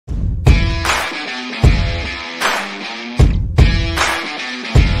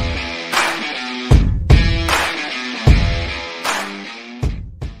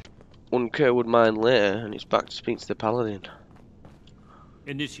would mind later, and it's back to speak to the Paladin.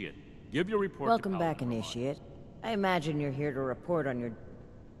 Initiate, give your report. Welcome back, Initiate. I imagine you're here to report on your...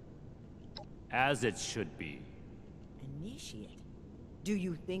 As it should be. Initiate? Do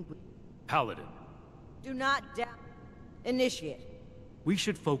you think... Paladin. Do not doubt... Initiate. We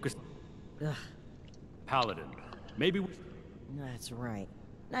should focus... Ugh. Paladin. Maybe we... That's right.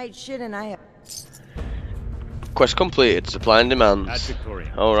 Night shit and I... Quest completed. Supply and demands.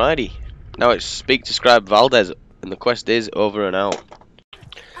 Alrighty. Now it's speak to Scribe Valdez, and the quest is over and out.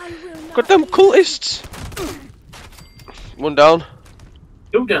 Goddamn cultists! One down.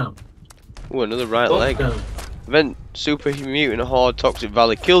 Two down. Ooh, another right leg. Down. Event Super Mutant Horde Toxic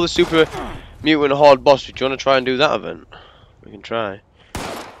Valley. Kill the Super Mutant Horde boss. Do you want to try and do that event? We can try.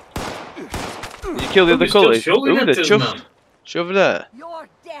 Did you kill the other cultists? Ooh, they're chuffed. She over there. You're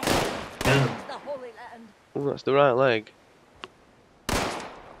dead. Yeah. The Holy Land. Ooh, that's the right leg.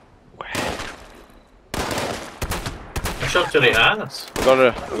 I shot to the ass. I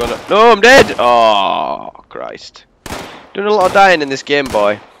got her. No, I'm dead! Oh, Christ. Doing a lot of dying in this game,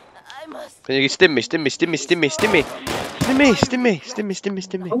 boy. I must... Can you stim me? I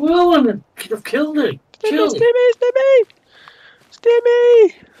will, and I've killed it. Kill it.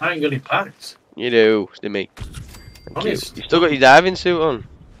 Stimmy! I ain't got any packs. You do, Stimmy. Honest. You still got your diving suit on.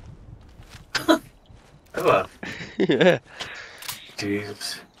 Ever? Yeah.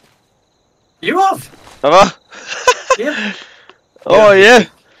 Jesus. You have? Have I? Yeah. Oh, yeah.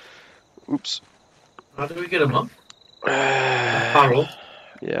 Oops. How do we get them up? Apparel.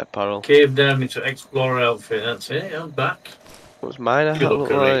 Yeah, apparel. Cave down into explorer outfit. That's it. I'm back. What's mine? I You look look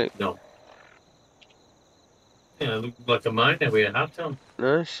like. like... No. Yeah, I look like a miner with a hat on.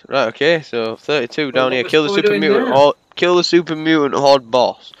 Nice. Right. Okay. So 32 down here. what Kill the are we super doing mutant. now? Kill the super mutant horde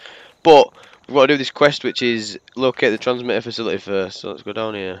boss. But we've got to do this quest, which is locate the transmitter facility first. So let's go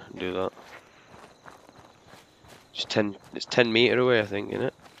down here and do that. It's 10 meter away, I think, isn't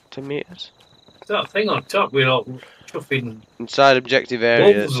it? 10 meters. That thing on top, we're all chuffing Inside objective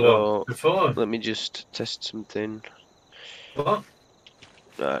area. wolves So before. let me just test something. What?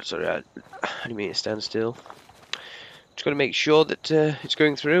 Sorry, I didn't mean to stand still. Just got to make sure that it's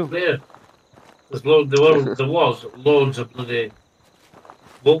going through. There. There was loads of bloody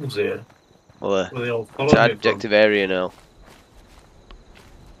wolves here. Well, Where they all followed inside me objective area now.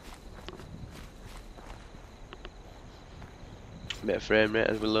 Bit of frame rate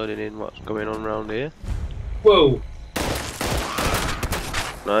as we're loading in what's going on around here. Whoa!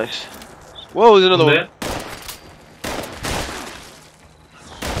 Nice. Whoa, there's another one. There.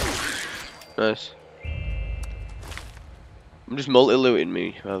 Nice. I'm just multi-looting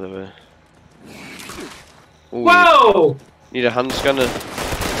me, by the way. Ooh, Whoa! need a hand scanner.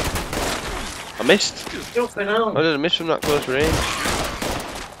 I missed. Jumping How out. did I miss from that close range?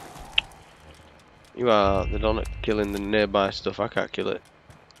 You are the don at killing the nearby stuff. I can't kill it.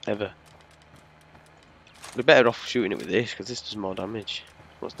 Ever. We're better off shooting it with this, because this does more damage.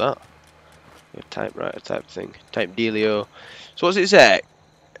 What's that? A typewriter type thing. Type dealio. So what's it say?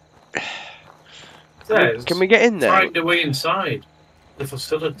 Says, Can we get in there? find a way inside the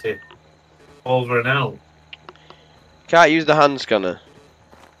facility. Over and out. Can't use the hand scanner.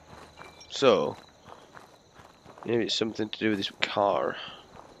 So maybe it's something to do with this car.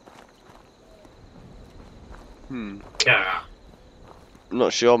 Yeah. I'm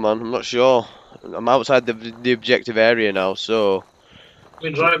not sure, man. I'm not sure. I'm outside the objective area now, so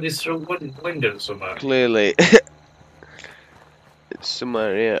We drive this through window somewhere. clearly it's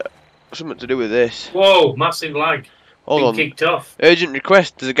somewhere here. Something to do with this. Whoa! Massive lag. Hold Been on. kicked off. Urgent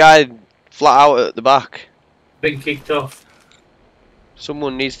request. There's a guy flat out at the back. Been kicked off.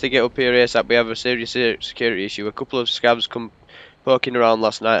 Someone needs to get up here ASAP. We have a serious security issue. A couple of scabs come poking around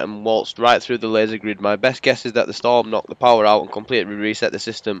last night and waltzed right through the laser grid. My best guess is that the storm knocked the power out and completely reset the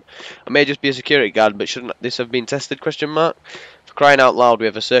system. I may just be a security guard, but shouldn't this have been tested? Question mark. For crying out loud, we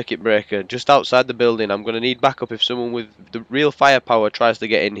have a circuit breaker just outside the building. I'm going to need backup if someone with the real firepower tries to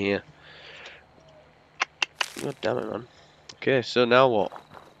get in here. God damn it, man. Okay, so now what?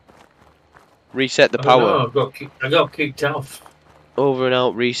 Reset the I don't power. know, I got kicked off. Over and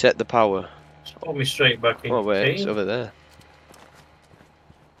out, reset the power. Just put me straight back in. Oh wait, it's team. over there.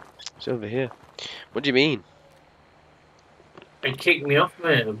 It's over here. What do you mean? It kicked me off,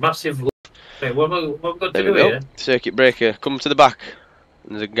 mate. A massive. Wait, what have I got to There do we go. here? Circuit breaker. Come to the back.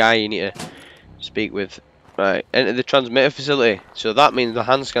 There's a guy you need to speak with. Right, enter the transmitter facility. So that means the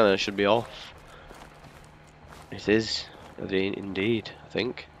hand scanner should be off. It is. Indeed, I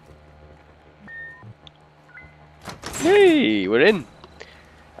think. Hey, we're in.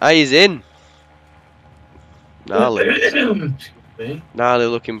 He's in. Gnarly. me. Gnarly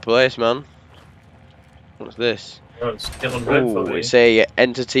looking place, man. What's this? Oh, it's still on red for Oh, me. it's a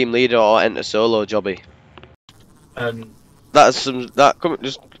enter team leader or enter solo jobby. And That's some that come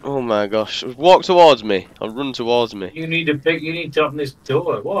just oh my gosh. Walk towards me or run towards me. you need to open this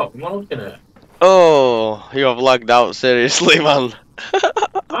door. What am I looking at? Oh, you have lagged out seriously, man.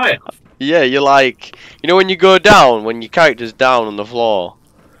 I have. Yeah, you're like you know when you go down, when your character's down on the floor,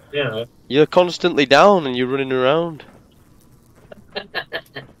 Yeah. you're constantly down and you're running around.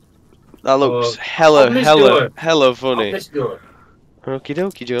 That looks open this door. hella Open funny. this door. Okie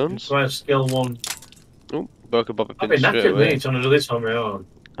dokie, Jones. Try skill 1. Oh, broke a bobby I've pin been straight knackered, away. mate, trying to do this on my own.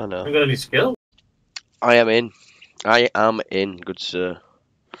 I know. I've got any skill. I am in. I am in, good sir.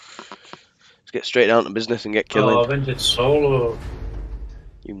 Let's get straight down to business and get killing. Oh, I've entered solo.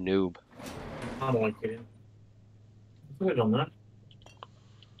 You noob. I don't like it. I've got it on that.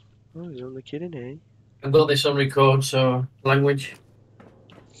 Oh, he's only kidding, eh? I've got this on record, so language.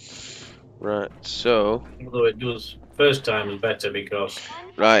 Right, so Although it does, first time is better because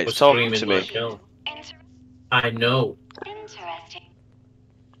right, we're talk screaming to me. like hell. I know. Interesting.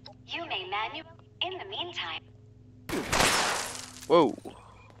 You may manual in the meantime. Whoa.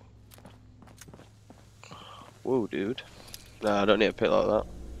 Whoa, dude. Nah, I don't need a pit like that.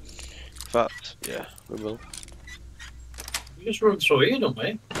 In fact, yeah, we will. We just run through here, don't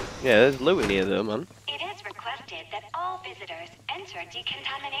we? Yeah, there's loot in here though, man. It is requested that all visitors enter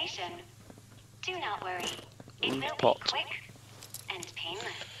decontamination. Do not worry. It will Pot. be quick and painless.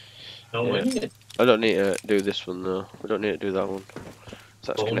 No, Yeah. we need I don't need to do this one though. We don't need to do that one.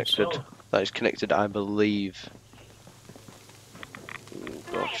 So that's Oh, connected. so. That is connected, I believe. Oh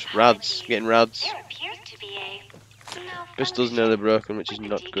gosh, rads, getting rads. There appears to be a Pistol's malfunction nearly broken, which is with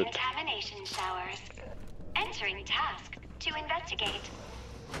the not good. decontamination showers. Entering task to investigate.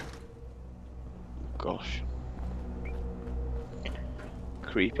 Gosh.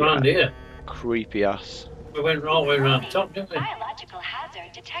 Creepy. Go on here. Creepy ass. We went all the way around top, didn't we? Biological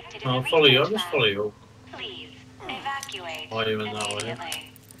hazard detected in I'll the follow you, I'll research just lab. follow you. Please evacuate Why you went that way? immediately.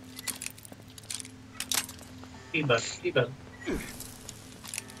 Keep back.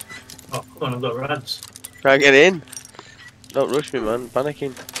 Oh, come on, I've got rads. Try and get in. Don't rush me, man.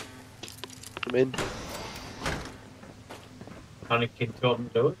 Panicking. I'm in. Panicking to open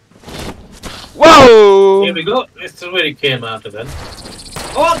the door. Whoa! Here we go. This is where it came out of then.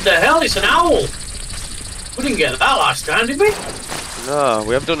 What the hell? It's an owl! We didn't get that last time, did we? No,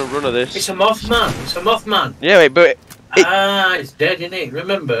 we have done a run of this. It's a Mothman. It's a Mothman. Yeah, wait, but It's dead, isn't it?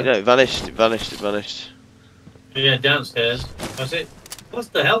 Remember? it vanished. It vanished. It vanished. Yeah, downstairs. That's it.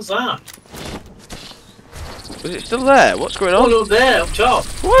 What the hell's that? Was it still there? What's going on? Oh, up there, up top.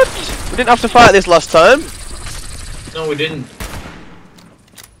 What? We didn't have to fight this last time. No, we didn't.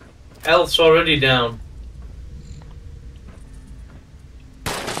 Health's already down.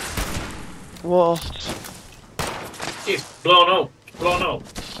 What? It's blown up. Blown up.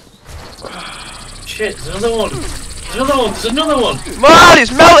 Shit, there's another one. There's another one. There's another one. Man,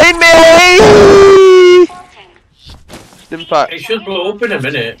 it's melting me! Halting. Impact. It should blow up in a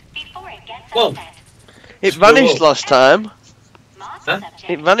minute. Before it gets Whoa. upset. It vanished Whoa. last time. Moth Huh? subject.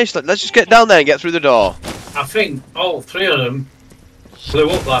 It vanished. Let's just get down there and get through the door. I think all 3 of them blew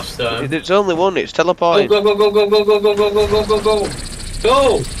up last time. There's only one. It's Go, teleporting. go, go, go, go, go, go, go, go, go, go, go, go.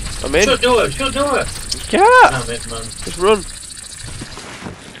 Go! I'm in. Should do it, should do it. Yeah. Damn it, man. Just run.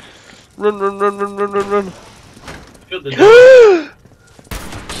 Run, run, run, run, run, run, run. Shut the door.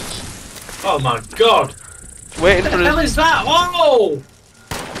 Oh my god. Waiting What for the hell us. is that? Whoa!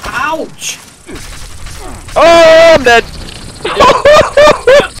 Ouch! Oh, I'm dead.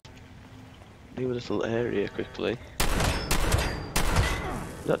 Leave a little area quickly.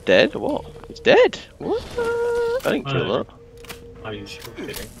 Not dead? What? It's dead. What? I didn't kill that. Are you sure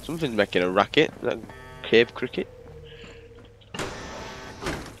kidding? Something's making a racket. That cave cricket.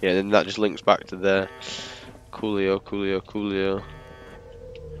 Yeah, then that just links back to there. Coolio, coolio, coolio.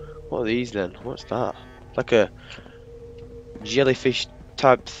 What are these then? What's that? Like a jellyfish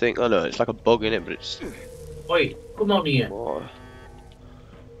type thing. Oh no, it's like a bug in it, but it's. Wait, come on here. What?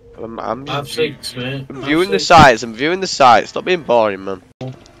 I'm I have just 6, man. I'm viewing the sights. I'm viewing the sights. Stop being boring, man.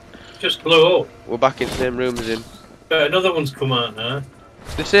 Just blew up. We're back in the same room as him. But another one's come out now.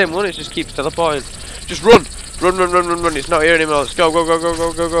 It's the same one. It just keeps teleporting. Just run, run, run, run, run, run. It's not here anymore. Let's go, go, go, go,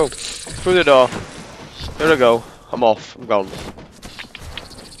 go, go, go. Through the door. There I go. I'm off. I'm gone.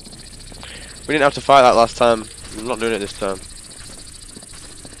 We didn't have to fight that last time. I'm not doing it this time.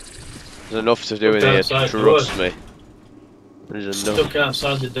 There's enough to do in here. outside Trust me. There's enough. Stuck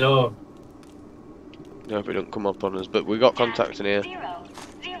outside the door. I hope it don't come up on us. But we got contacts in here. 0,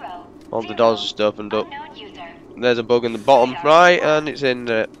 0, All the doors just opened up. unknown user. there's a bug in the bottom right, and it's in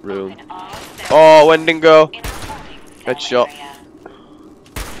the room. Oh, Wendigo! Headshot.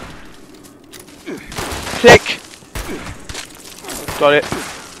 Tick! Got it.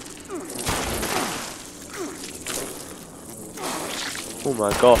 Oh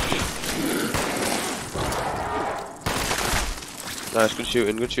my gosh. Nice, good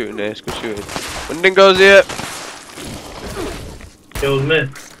shooting, Ace, good shooting. Wendigo's here! Killed me.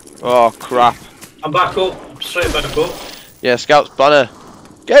 Oh crap. I'm back up. Straight back up. Yeah, Scout's planner.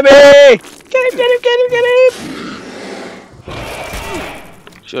 Get me! Get him!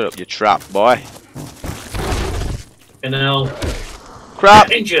 Shut up, you trap boy. In hell. Crap!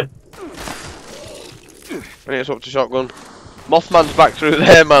 Danger. I need to swap to shotgun. Mothman's back through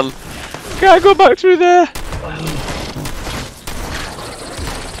there, man. Can't go back through there.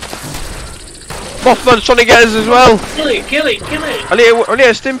 Mothman's trying to get us as well. Kill it, kill it, kill it. I need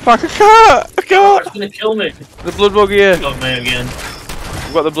a stim pack. I can't. Oh, it's gonna kill me. The blood bug here. Got me again.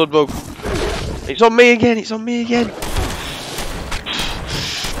 I've got the blood bug. It's on me again. It's on me again.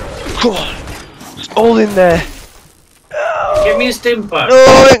 Come on. It's all in there. Give me a stim pack. No,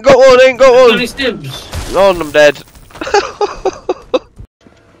 I ain't got one. How many stims? No, I'm dead.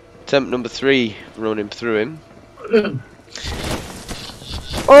 Attempt number 3, running through him.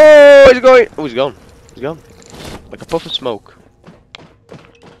 Oh, he's going. Oh, he's gone. He's gone. Like a puff of smoke.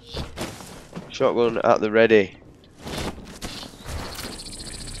 Shotgun at the ready.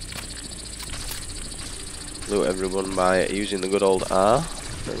 Loot everyone by using the good old R.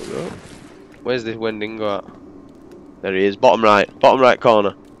 There we go. Where's this Wendigo at? There he is. Bottom right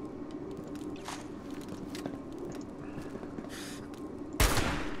corner.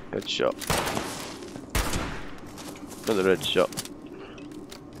 Headshot. Another headshot.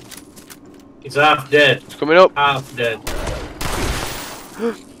 He's half dead. It's coming up. Half dead.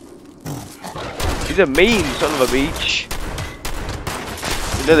 He's a mean son of a beach.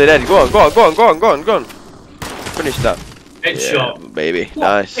 He's nearly dead. Go on. Finish that. Headshot. Yeah, baby. What?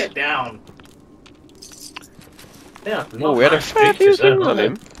 Nice. Get down. Yeah. Oh, we had a fair few things on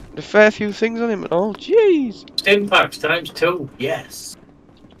him. A fair few things on him and all. Jeez. Stim packs ×2. Yes.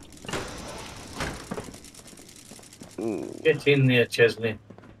 Ooh, Get in there, Chesney.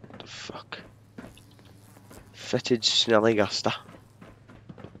 what the fuck? Fetid Snellygaster.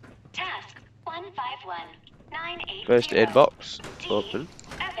 Task 151980. First aid box. Open.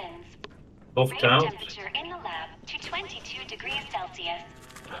 Evans. Both Raise towns. temperature in the lab to 22 degrees Celsius.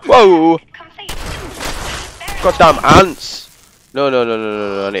 Whoa! Complete. Goddamn ants! No,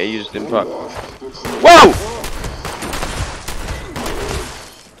 I need to use the impact. Whoa!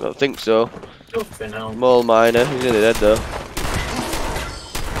 Don't think so. Nothing else. Mole miner, he's nearly dead though.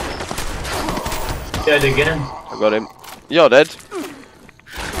 Dead again. I got him. You're dead.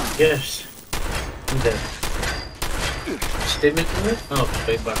 Yes. I'm dead. Stim into it? Oh,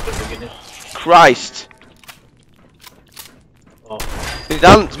 straight back to the beginning. Christ! Oh. These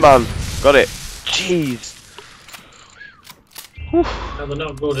ants, man! Got it. Jeez! Whew. No, they're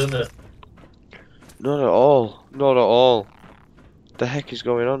not good, are they? Not at all. Not at all. What the heck is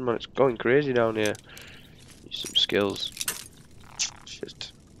going on, man? It's going crazy down here. Need some skills.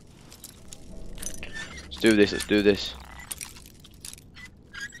 Shit. Let's do this.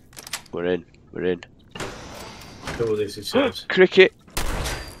 We're in. Do this, it says. Cricket!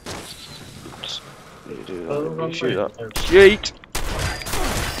 Need to do that. Oh, Let me wrong shoot way. that. Cheat!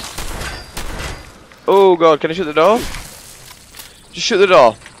 Oh god, can I shut the door? Just shut the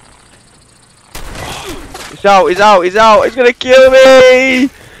door. He's out, he's gonna kill me!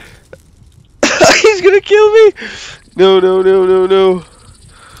 He's gonna kill me! No.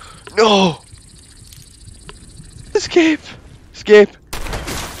 No! Escape!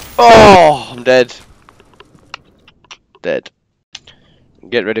 Oh, I'm dead.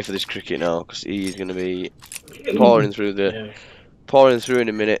 Get ready for this cricket now, because he's gonna be pouring through in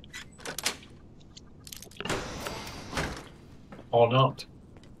a minute. Or not.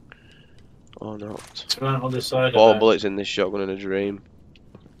 It's It's right on the side 4 of bullets in this shotgun in a dream.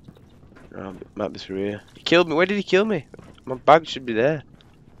 Oh, it might be through here. He killed me. Where did he kill me? My bag should be there.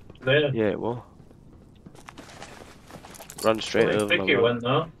 there. Yeah, it was. Ran straight I over think my it man. went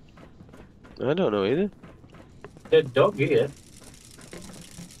though. I don't know either. Dead dog here.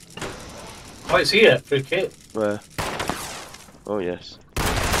 Oh, it's here for a kit. Where? Oh yes.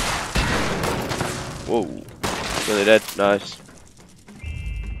 Whoa. Nearly dead. Nice.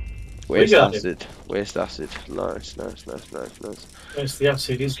 Waste got acid. Nice. Yes, the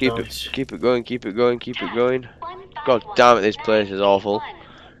acid is nice. Keep it going. God damn it, this place is awful. Look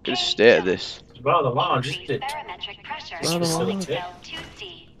at the state of this. It's rather large, isn't it? Barometric pressure Rather is large. below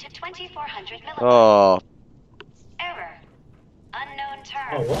 2C to 2400 millimeters. Oh,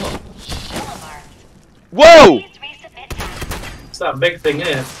 terms. Oh, what? Kilomarks. Whoa! Please resubmit tasks. It's that big thing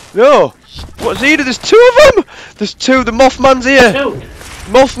here. No! What's here? There's two of them! There's two, the Mothman's here! Two.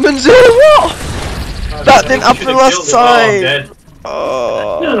 Mothman's here, what? That didn't You happen should've last killed him. Oh, I'm time! dead.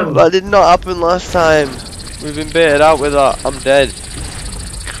 Oh, that did not happen last time. We've been baited out with that. I'm dead.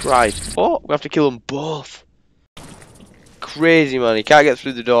 Christ. Oh, we have to kill them both. Crazy, man. He can't get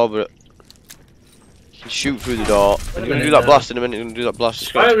through the door, but he can shoot through the door. Wait a He's gonna do minute that now. blast in a minute. He's gonna do that blast.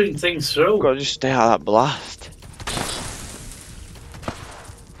 Just gotta, Firing things through. gotta just stay out of that blast.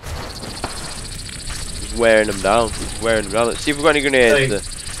 He's wearing them down. He's wearing them down. Let's see if we've got any grenades. Hey, there.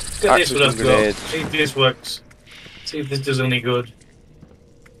 Get this one Axes I've and got. grenades. See if this works. See if this does any good.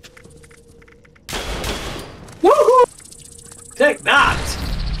 Woohoo! Take that!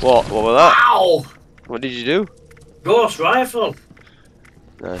 What? What was that? Ow! What did you do? Ghost rifle.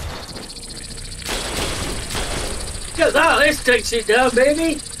 Nice. Get that! This takes it down,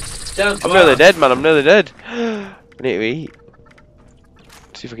 baby. It's down to I'm nearly half. dead, man. I'm nearly dead. I need to eat.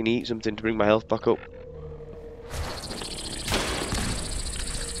 See if I can eat something to bring my health back up.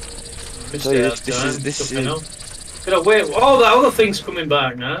 Missed tell you, it that time. this Something is else. Gotta wait. Oh, that other thing's coming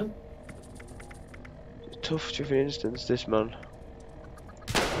back now. tough for instance. This man.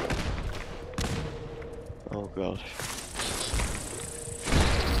 Oh gosh.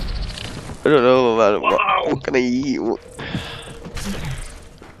 I don't know, man. Wow. What can I eat? What?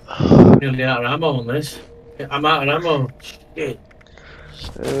 Nearly out of ammo on this. I'm out of ammo. Shit.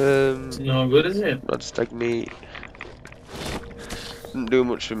 It's no good, is it? Red stag meat. Didn't do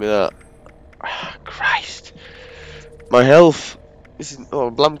much for me that. Christ. My health. This is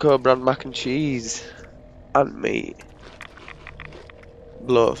Blamco brand mac and cheese. And meat.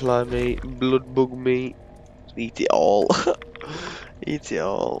 Bloodfly meat. Blood bug meat. Eat it all. Eat it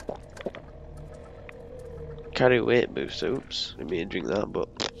all. Carry weight boost. Oops. I didn't drink that, but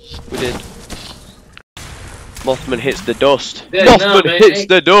we did. Mothman hits the dust. Yeah, Mothman no, hits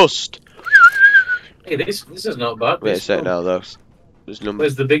the dust. Hey, this is not bad. Wait a This sec one. now, though. There's number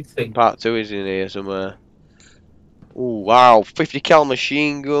Where's the big thing? part 2 is in here somewhere. Oh wow, 50 cal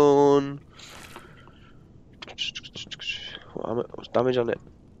machine gun. What's damage on it?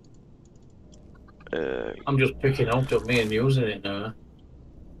 I'm just picking out of me and using it now.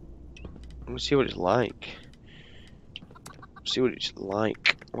 Let me see what it's like. See what it's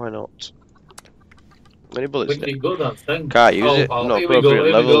like. Why not? Many bullets. Wicked good, that thing. Can't use it. Oh, Not here we go, appropriate here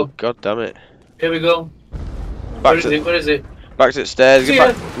we level. go. God damn it. Here we go. Back Where is to it? Where is it? back to the stairs. See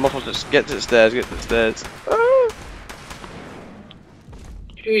Get ya. back. Muffles, get to the stairs. Get to the stairs. Ah.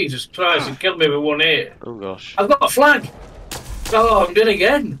 Jesus Christ, you killed me with one hit. Oh gosh. I've got a flag! Oh, I'm dead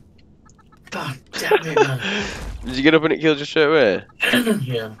again. God damn it, man. Did you get up and it killed you straight away?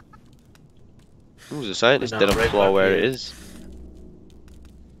 Yeah. Who's the scientist No, dead on the right floor back where here. it is?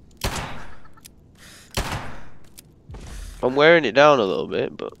 I'm wearing it down a little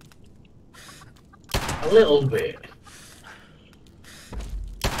bit, but A little bit.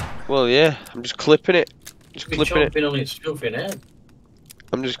 well, yeah. I'm just clipping it. Just Be clipping it. chomping on its stuffing head.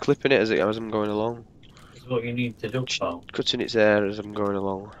 I'm just clipping it as I'm going along. That's what you need to do, pal. Cutting its hair as I'm going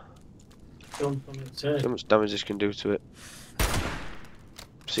along. Jump on its head. See how much damage this can do to it.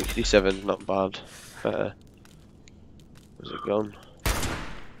 67, not bad. Better. Where's it gone?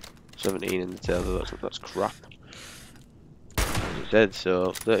 17 in the tail, though. That's crap. It's dead,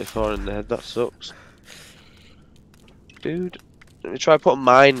 so 34 in the head. That sucks. Dude, let me try put a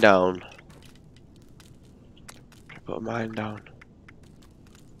mine down. Put a mine down.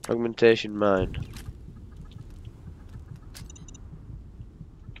 Augmentation mine.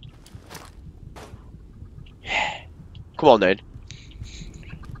 Yeah. Come on, Ned.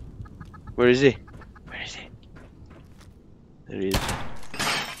 Where is he? Where is he? There he is.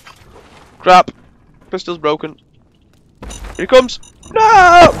 Crap! Pistol's broken. Here he comes!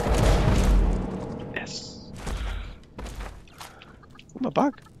 No! Yes. My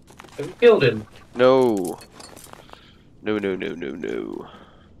bag. Have you killed him? No. No, no, no, no, no.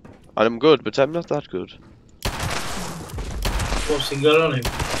 I'm good, but I'm not that good. What's he got on him?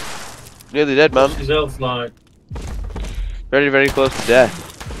 Nearly dead, man. What's his health like? Very, very close to death.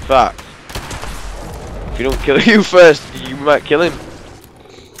 In fact, if you don't kill you first, you might kill him.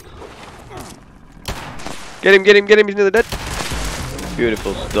 Get him, get him, get him, he's nearly dead.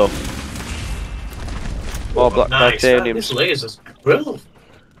 Beautiful stuff. All black Nice. titanium. This laser's brilliant.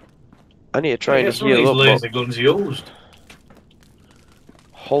 I need to try and Some of heal these up. laser guns used.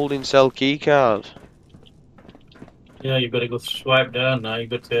 Holding cell keycard. Yeah, you've got to go swipe down now. You've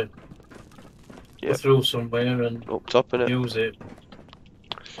got to go Yep. through somewhere and Up top innit? use it.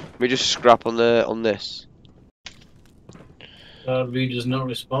 Let me just scrap on this. Reader's not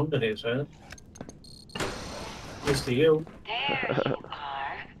responding, he said. It's to you. There you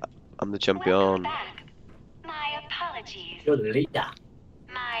are. I'm the Welcome champion. back. My apologies. You're the leader.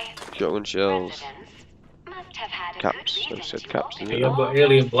 My Shotgun shells. residents must have had a Caps. good I reason said to caps, open didn't Hey, it? I've got all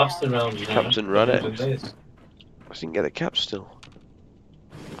alien those blasting cells. rounds now. Captain I'm using Radix. this. I didn't get the cap still.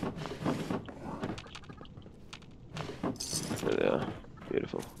 There they are.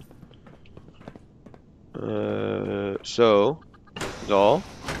 Beautiful. So, door.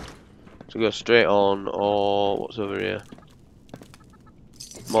 To go straight on, or what's over here?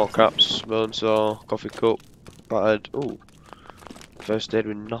 More caps, bone saw, coffee cup, battered. Ooh, first aid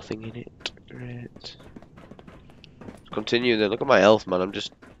with nothing in it. Great. Continue then. Look at my health, man. I'm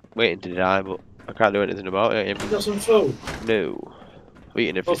just waiting to die, but I can't do anything about it. You got some food? No, I've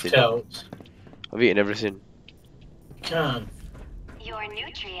eaten Puff everything. tails. I've eaten everything. Can. Your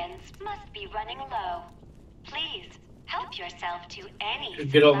nutrients must be running low. Please help yourself to any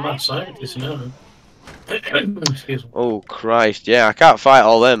Could get all mad supplies you scientists need. now. Excuse me. Oh Christ, yeah, I can't fight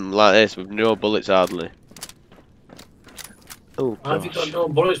all them like this with no bullets hardly. Oh Have you got gosh. no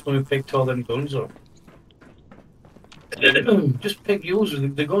bullets when we picked all them guns up? Just pick yours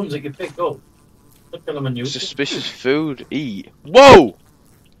with the guns that you pick up. Look at them and use it. Suspicious food. Eat. Whoa!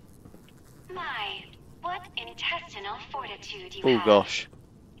 My, what intestinal fortitude you Oh have. gosh.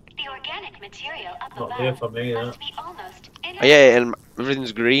 The organic material up Not above there for me, must that. be almost Oh, yeah, and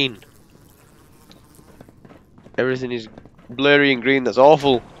everything's green. Everything is blurry and green. That's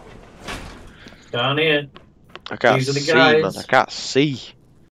awful. Down here. I can't These are the see, man. guys. I can't see.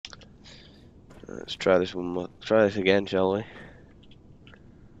 Let's try this one more. Try this again, shall we?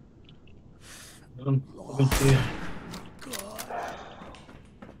 Looking for you.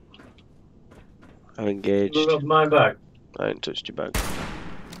 I've engaged. Look up my back. I ain't touched your bag.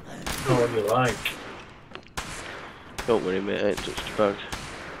 Know what you like. Don't worry, mate. I ain't touched your bag.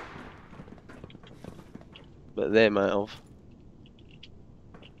 But they might have.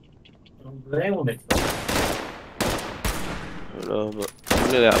 They want it. I don't know, but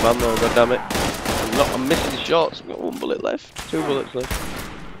I'm nearly out of ammo. God damn it! I'm missing shots. I've got 1 bullet left. 2 bullets left.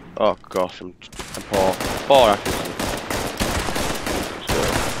 Oh gosh, I'm poor. Poor accuracy. Let's go.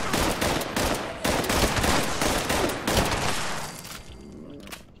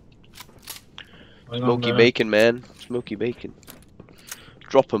 Hang on Smoky there. bacon, man. Smoky bacon.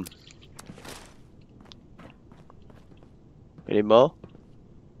 Drop 'em. Any more?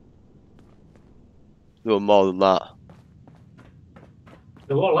 No more than that.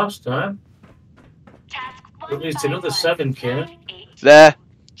 There were last time. Task At least another 7, kid. 15198. There.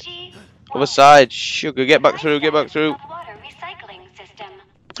 G Other side. Sugar, get back through. Get back through. Water recycling system.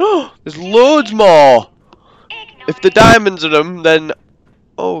 Oh, there's loads more. If the Ignoring. diamonds are them, then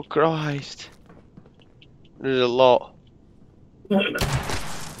oh Christ, there's a lot.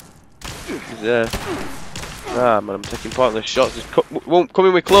 There. Ah man, I'm taking pointless shots. Just won't come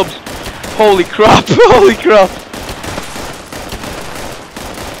in with clubs. Holy crap! Holy crap!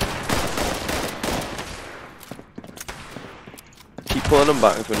 Keep pulling them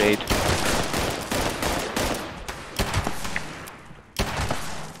back if we need.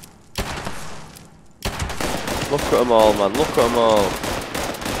 Look at them all, man. Look at them all.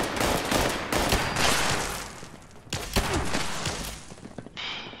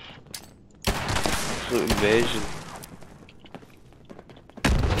 Absolute invasion.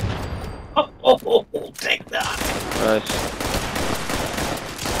 Oh, take that. Nice.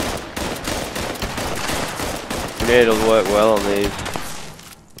 Grenade will work well on these.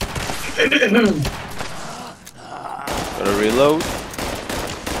 Gotta reload.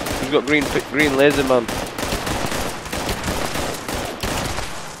 Who's got green laser, man?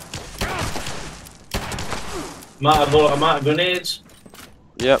 I'm out of grenades.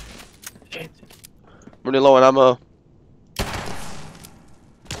 Yep. Shit. Running low on ammo.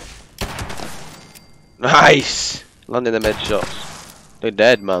 Nice! Landing them headshots. They're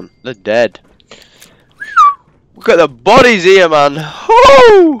dead, man. They're dead. Look at the bodies here, man.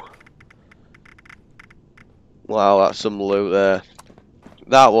 Woo! Wow, that's some loot there.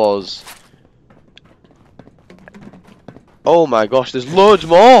 That was. Oh my gosh, there's loads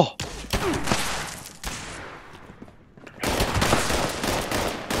more.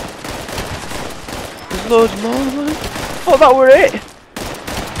 There's loads more, man. I thought that were it. I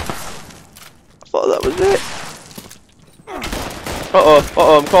thought that was it.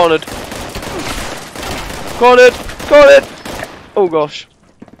 Uh-oh, I'm cornered. Cornered! Oh gosh.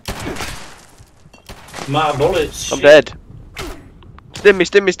 I'm out of bullets. I'm Shit. dead. Stimmy.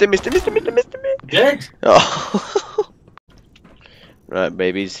 Dead? Oh. Right,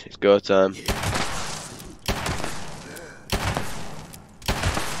 babies, it's go time.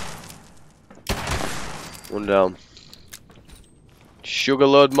 One down. Sugar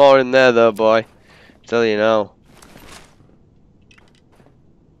load more in there though, boy. Tell you now.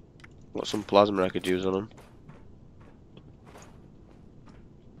 Got some plasma I could use on him.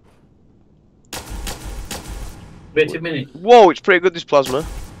 Wait a minute. Whoa, it's pretty good, this plasma.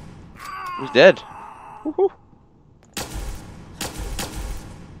 He's dead. Woohoo.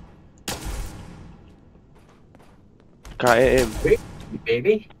 Can't hit him. Wait,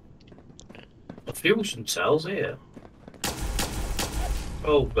 baby. A fusion cells here.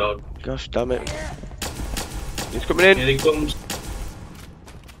 Oh god. Gosh damn it. He's coming in. Here he comes.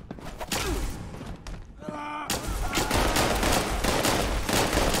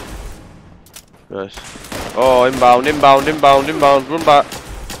 Nice. Oh, inbound, inbound, inbound, inbound. Run back.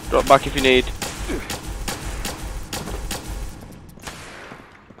 Drop back if you need.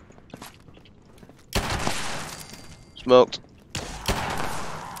 Smoked. I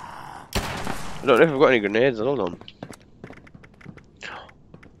don't know if I've got any grenades. Hold on.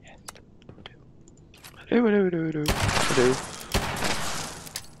 I do.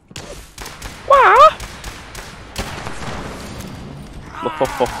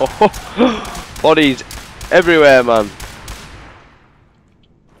 Bodies everywhere, man.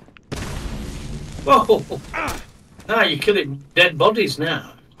 Whoa! Ah, you're killing dead bodies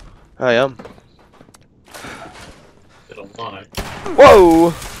now. I am. I don't like.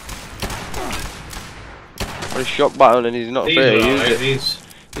 Whoa! Got a shock button and he's not afraid to use it. These.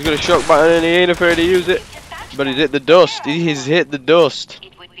 He's got a shock button and he ain't afraid to use it. But he's hit the dust. He's hit the dust.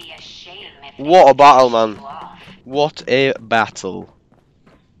 It would be a shame if What a battle, man. you off. What a battle.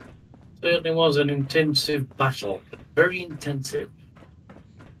 Certainly was an intensive battle. Very intensive.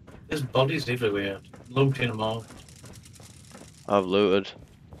 There's bodies everywhere. Looting them all. I've looted.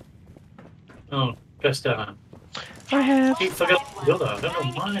 Oh, best time. I have. Keep forgetting the other. I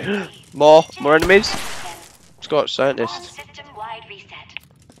don't know why. More enemies. Scotch Full scientist. system-wide reset.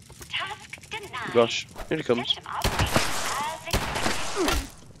 Task denied. Gosh, here he comes. System operating as expected.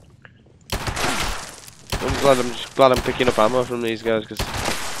 I'm just glad I'm picking up ammo from these guys because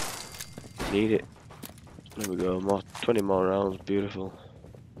need it. There we go. More 20 more rounds. Beautiful.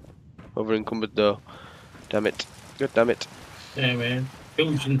 Over encumbered though. Damn it. God damn it. Yeah, man.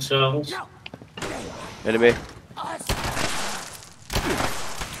 Fusion cells. Enemy.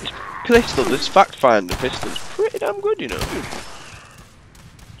 Pistol, this fact finder pistol's pretty damn good, you know.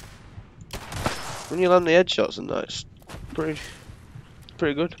 When you land the headshots and that, it's pretty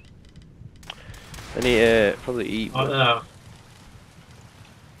good. I need to probably eat. Like But that.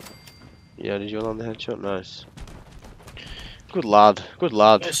 yeah, did you land the headshot? Nice. Good lad, good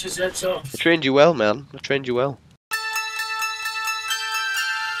lad. Yes, his head's off. I trained you well, man. I trained you well.